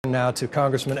turn now to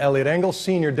Congressman Eliot Engel,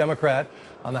 senior Democrat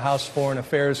on the House Foreign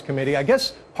Affairs Committee. I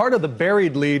guess part of the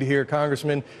buried lead here,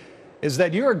 Congressman, is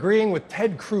that you're agreeing with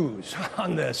Ted Cruz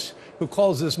on this, who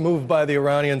calls this move by the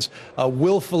Iranians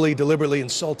willfully, deliberately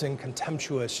insulting,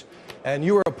 contemptuous. And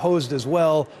you are opposed as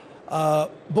well. But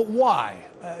why?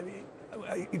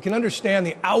 You can understand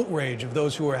the outrage of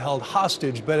those who are held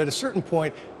hostage, but at a certain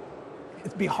point,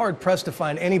 it'd be hard-pressed to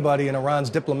find anybody in Iran's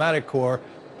diplomatic corps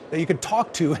that you could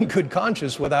talk to in good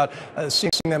conscience without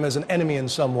seeing them as an enemy in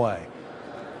some way.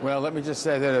 Well, let me just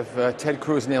say that if Ted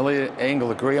Cruz and Eliot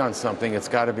Engel agree on something, it's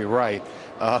got to be right.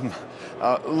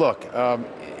 Look,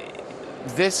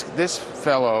 this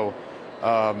fellow,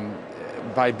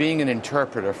 by being an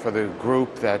interpreter for the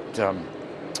group that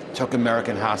took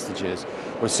American hostages,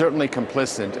 was certainly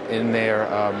complicit in their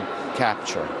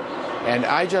capture. And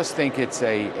I just think it's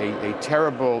a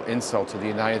terrible insult to the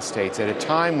United States at a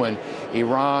time when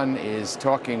Iran is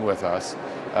talking with us,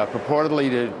 purportedly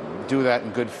to do that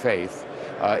in good faith.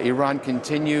 Iran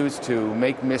continues to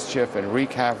make mischief and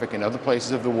wreak havoc in other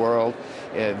places of the world.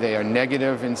 They are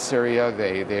negative in Syria.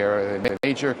 They are a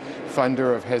major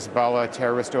funder of Hezbollah, a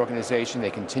terrorist organization. They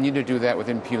continue to do that with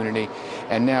impunity.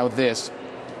 And now this,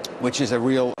 which is a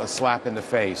real slap in the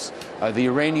face. The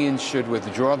Iranians should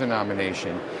withdraw the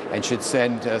nomination and should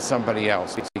send somebody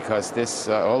else, because this,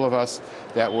 all of us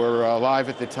that were alive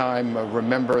at the time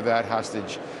remember that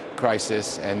hostage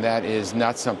crisis, and that is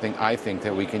not something I think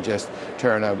that we can just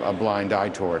turn a blind eye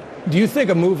toward. Do you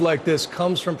think a move like this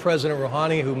comes from President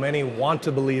Rouhani, who many want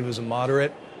to believe is a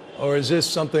moderate, or is this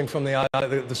something from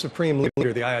the supreme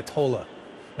leader, the Ayatollah?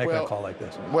 A call like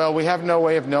this? Well, we have no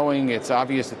way of knowing. It's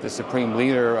obvious that the supreme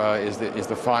leader is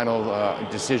the final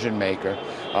decision maker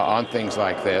on things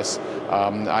like this.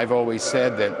 I've always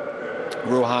said that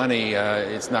Rouhani,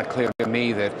 it's not clear to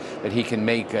me that he can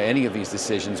make any of these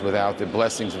decisions without the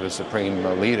blessings of the supreme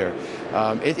leader.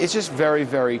 It's just very,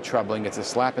 very troubling. It's a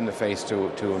slap in the face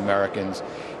to Americans,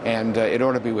 and it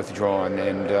ought to be withdrawn.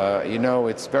 And, you know,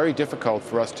 it's very difficult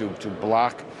for us to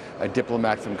block a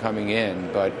diplomat from coming in,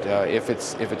 but if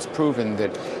it's proven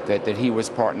that he was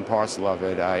part and parcel of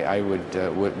it, I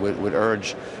would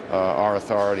urge our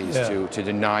authorities to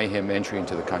deny him entry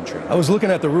into the country. I was looking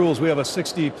at the rules. We have a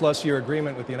 60-plus year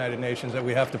agreement with the United Nations that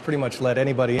we have to pretty much let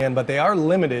anybody in, but they are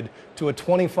limited to a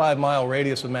 25-mile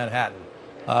radius of Manhattan.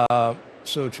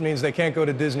 So which means they can't go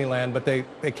to Disneyland, but they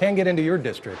can get into your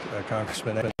district,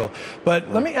 Congressman Engel. But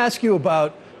let me ask you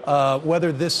about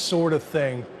whether this sort of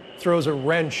thing throws a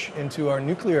wrench into our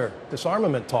nuclear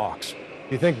disarmament talks. Do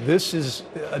you think this is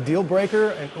a deal breaker?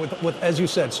 And with, as you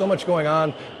said, so much going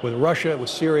on with Russia, with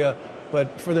Syria,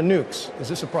 but for the nukes, is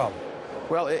this a problem?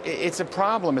 Well, it's a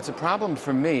problem. It's a problem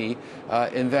for me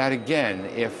in that, again,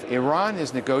 if Iran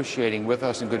is negotiating with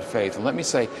us in good faith, and let me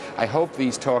say, I hope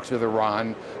these talks with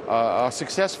Iran are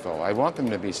successful. I want them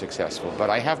to be successful. But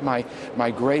I have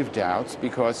my grave doubts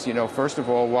because, you know, first of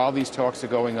all, while these talks are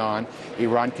going on,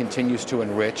 Iran continues to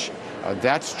enrich.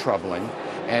 That's troubling.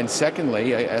 And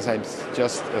secondly, as I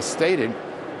just stated,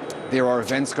 there are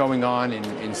events going on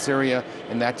in Syria,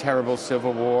 in that terrible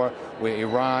civil war, where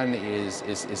Iran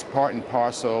is part and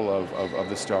parcel of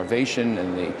the starvation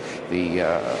and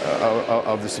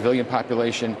of the civilian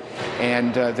population,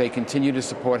 and they continue to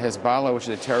support Hezbollah, which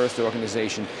is a terrorist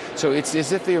organization. So it's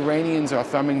as if the Iranians are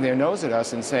thumbing their nose at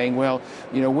us and saying, well,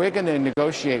 you know, we're going to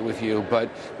negotiate with you, but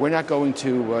we're not going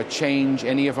to change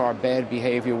any of our bad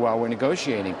behavior while we're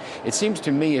negotiating. It seems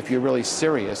to me if you're really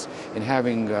serious in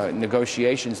having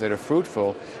negotiations that are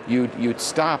fruitful, you'd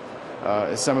stop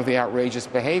some of the outrageous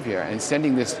behavior, and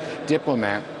sending this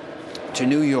diplomat to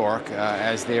New York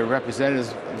as their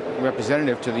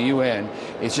representative to the UN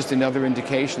is just another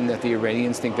indication that the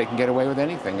Iranians think they can get away with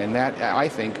anything, and that, I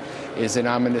think, is an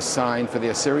ominous sign for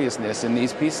their seriousness in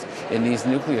these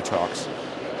nuclear talks.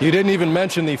 You didn't even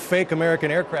mention the fake American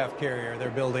aircraft carrier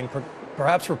they're building,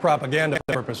 perhaps for propaganda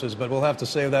purposes, but we'll have to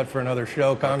save that for another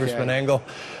show. Congressman Engel,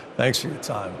 thanks for your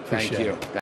time. Appreciate it. Thank you.